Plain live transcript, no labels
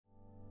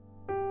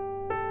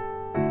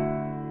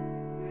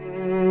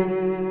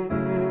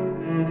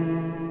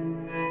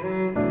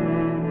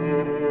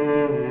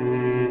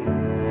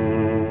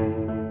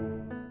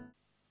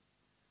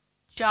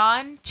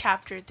John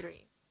chapter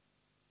 3.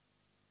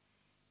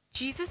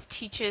 Jesus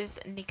teaches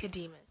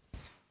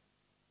Nicodemus.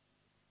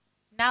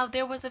 Now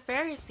there was a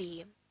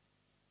Pharisee,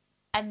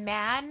 a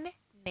man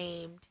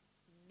named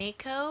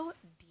Nicodemus,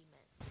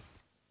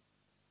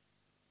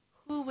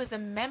 who was a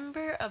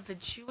member of the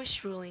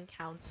Jewish ruling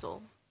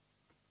council.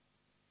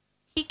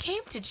 He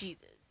came to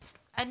Jesus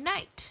at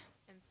night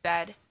and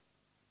said,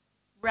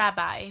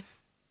 "Rabbi,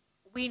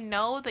 we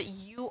know that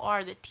you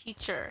are the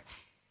teacher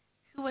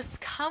who has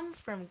come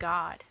from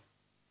God,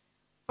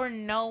 for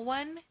no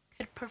one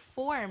could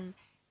perform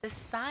the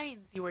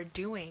signs you are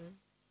doing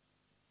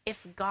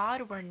if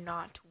God were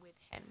not with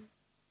him."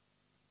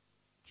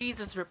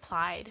 Jesus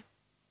replied,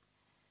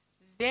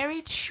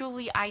 "Very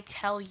truly I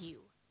tell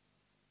you,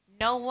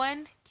 no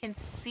one can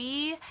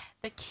see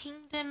the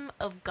kingdom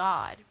of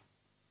God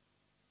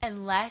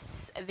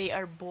unless they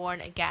are born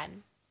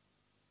again."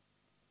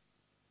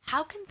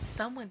 "How can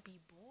someone be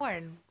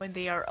born when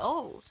they are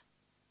old?"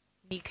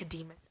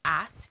 Nicodemus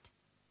asked.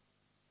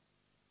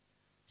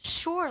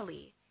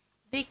 "Surely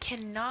they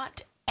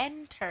cannot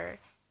enter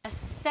a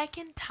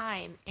second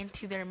time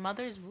into their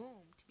mother's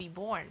womb to be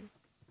born."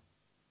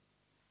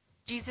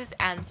 Jesus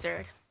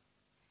answered,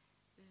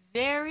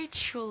 "Very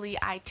truly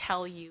I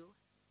tell you,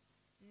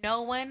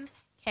 no one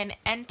can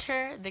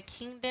enter the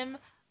kingdom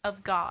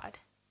of God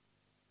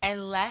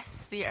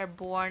unless they are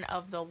born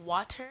of the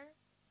water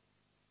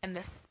and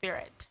the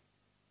Spirit.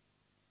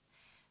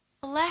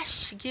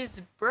 Flesh gives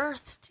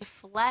birth to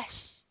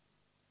flesh,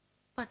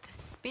 but the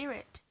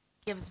Spirit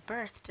gives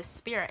birth to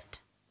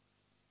spirit.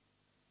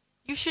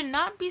 You should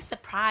not be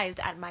surprised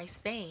at my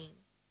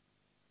saying,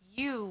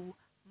 'You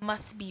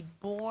must be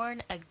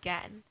born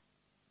again.'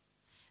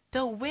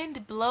 The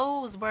wind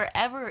blows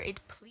wherever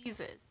it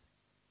pleases.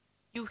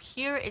 You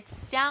hear its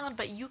sound,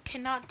 but you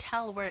cannot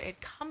tell where it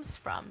comes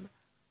from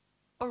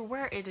or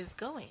where it is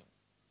going.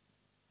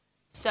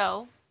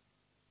 So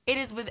it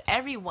is with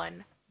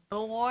everyone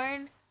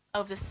born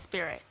of the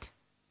Spirit."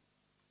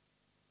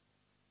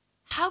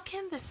 "How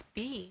can this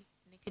be?"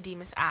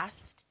 Nicodemus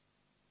asked.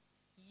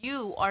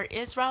 "You are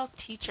Israel's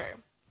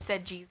teacher,"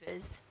 said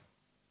Jesus,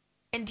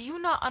 "and do you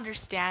not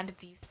understand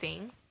these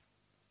things?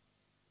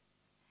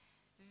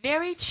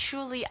 Very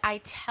truly I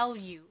tell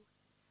you,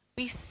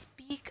 we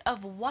speak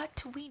of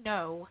what we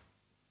know,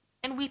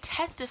 and we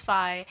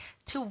testify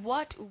to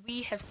what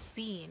we have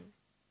seen.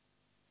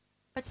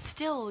 But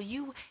still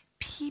you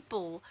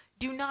people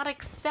do not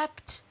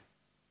accept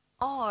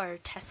our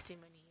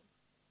testimony.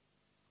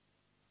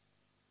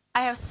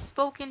 I have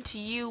spoken to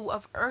you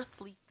of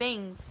earthly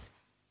things,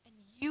 and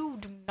you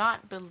do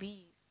not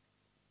believe.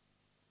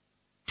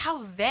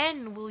 How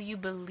then will you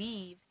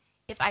believe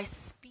if I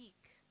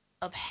speak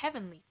of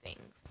heavenly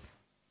things?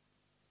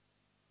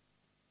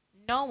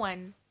 No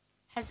one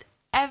has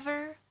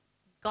ever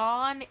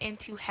gone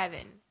into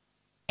heaven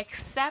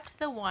except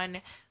the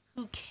one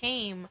who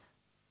came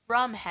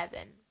from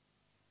heaven,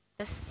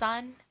 the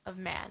Son of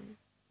Man.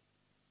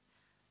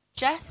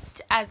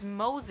 Just as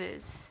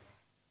Moses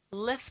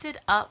lifted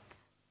up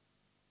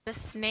the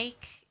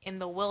snake in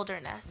the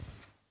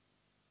wilderness,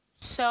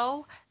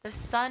 so the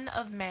Son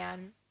of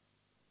Man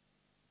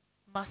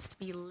must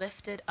be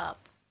lifted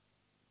up,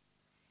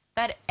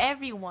 that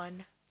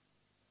everyone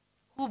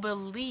who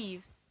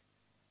believes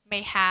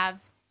may have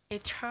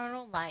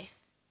eternal life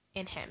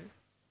in him.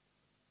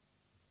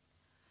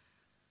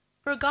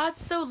 For God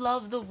so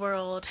loved the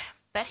world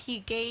that he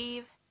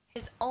gave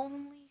his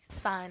only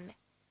Son,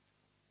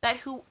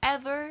 that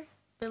whoever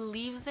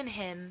believes in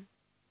him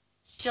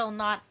shall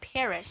not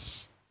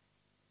perish,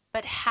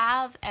 but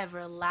have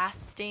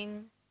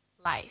everlasting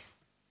life.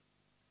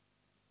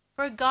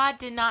 For God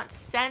did not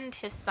send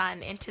his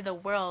Son into the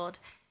world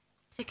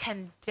to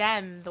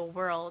condemn the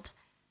world,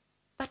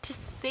 but to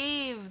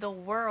save the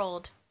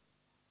world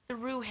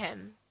through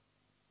him.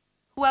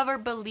 Whoever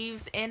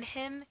believes in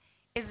him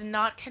is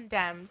not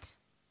condemned,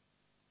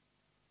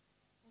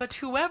 but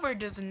whoever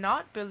does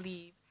not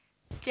believe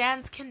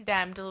stands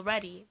condemned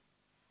already,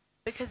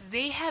 because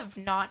they have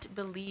not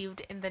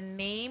believed in the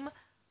name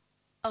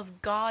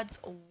of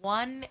God's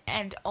one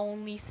and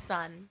only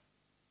Son.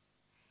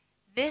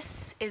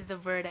 This is the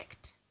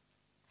verdict.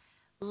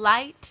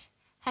 Light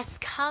has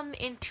come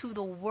into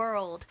the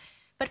world,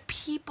 but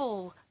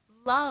people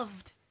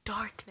loved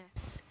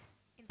darkness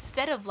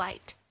instead of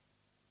light,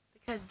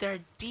 because their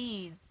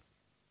deeds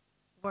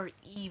were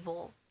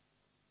evil.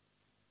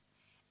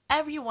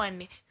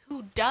 Everyone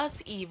who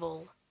does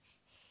evil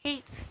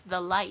hates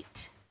the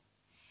light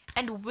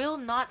and will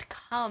not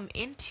come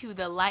into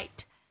the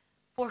light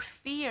for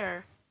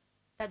fear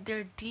that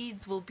their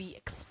deeds will be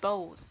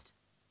exposed.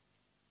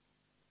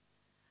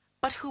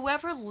 But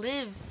whoever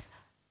lives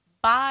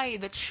by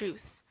the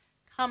truth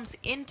comes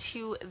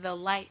into the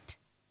light,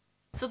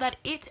 so that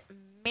it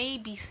may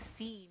be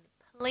seen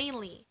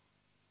plainly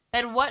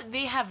that what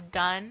they have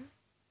done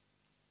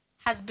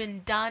has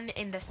been done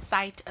in the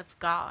sight of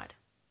God.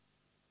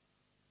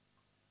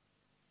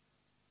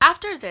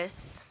 After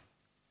this,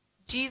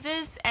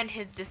 Jesus and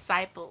his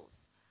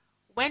disciples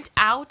went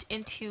out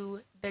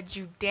into the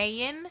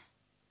Judean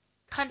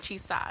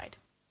countryside,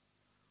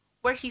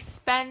 where he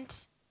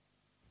spent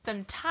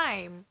some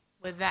time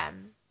with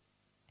them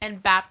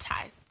and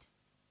baptized.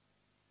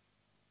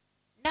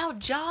 Now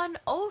John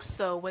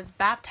also was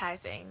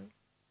baptizing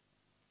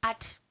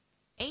at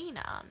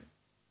Aenon,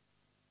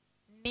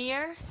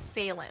 near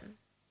Salem,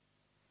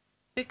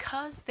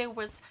 because there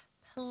was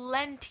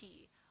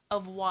plenty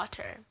of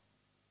water,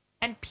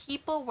 and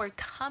people were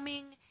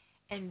coming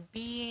and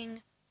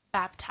being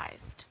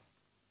baptized.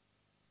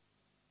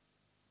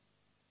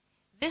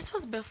 This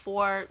was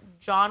before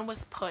John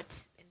was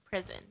put in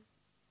prison.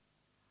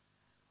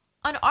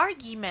 An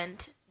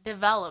argument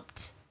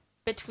developed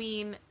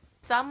between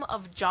some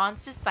of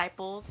John's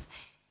disciples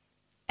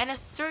and a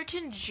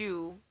certain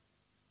Jew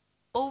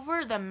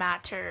over the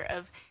matter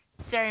of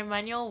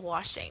ceremonial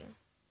washing.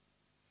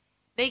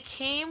 They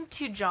came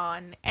to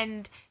John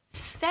and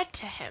said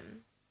to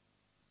him,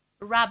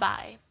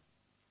 "Rabbi,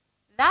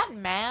 that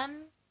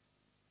man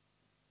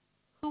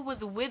who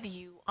was with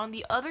you on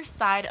the other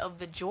side of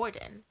the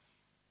Jordan,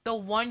 the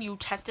one you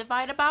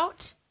testified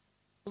about,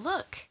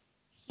 look,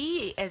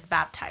 he is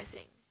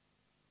baptizing,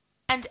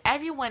 and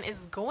everyone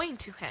is going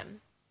to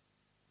him."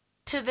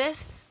 To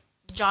this,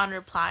 John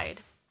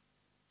replied,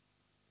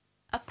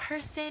 "A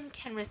person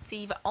can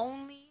receive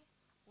only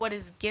what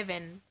is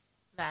given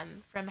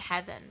them from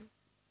heaven.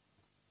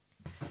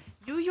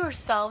 You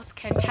yourselves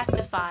can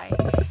testify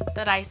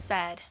that I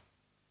said,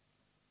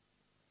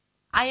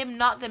 'I am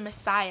not the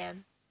Messiah,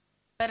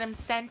 but am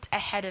sent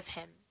ahead of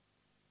him.'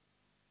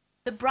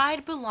 The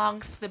bride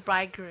belongs to the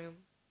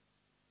bridegroom.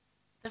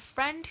 The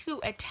friend who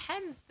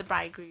attends the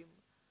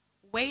bridegroom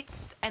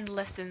waits and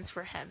listens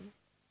for him,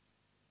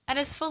 and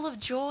is full of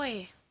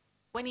joy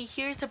when he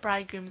hears the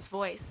bridegroom's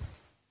voice.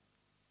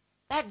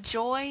 That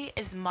joy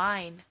is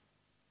mine,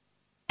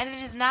 and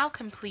it is now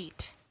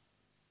complete.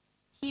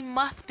 He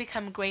must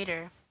become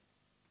greater.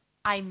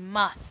 I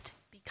must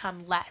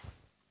become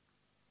less.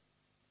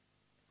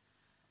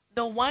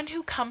 The one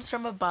who comes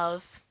from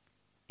above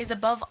is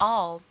above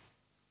all.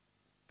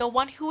 The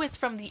one who is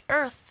from the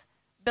earth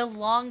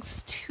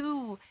belongs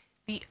to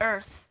the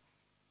earth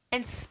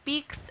and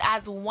speaks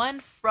as one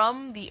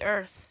from the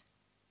earth.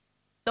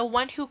 The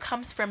one who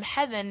comes from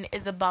heaven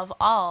is above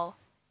all.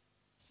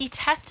 He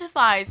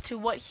testifies to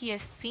what he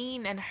has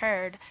seen and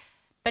heard,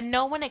 but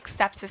no one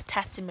accepts his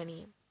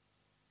testimony.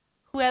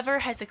 Whoever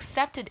has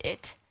accepted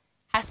it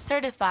has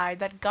certified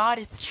that God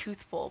is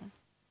truthful.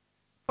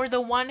 For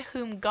the one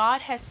whom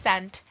God has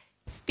sent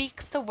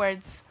speaks the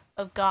words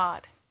of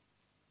God.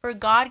 For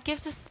God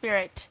gives the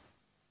Spirit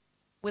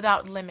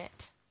without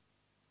limit.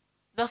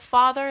 The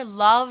Father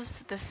loves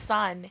the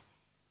Son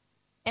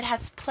and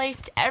has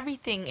placed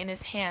everything in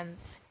his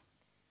hands.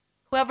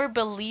 Whoever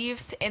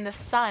believes in the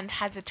Son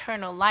has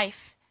eternal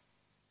life,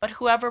 but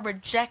whoever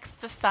rejects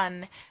the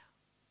Son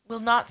will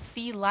not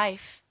see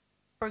life,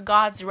 for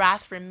God's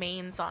wrath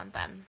remains on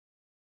them."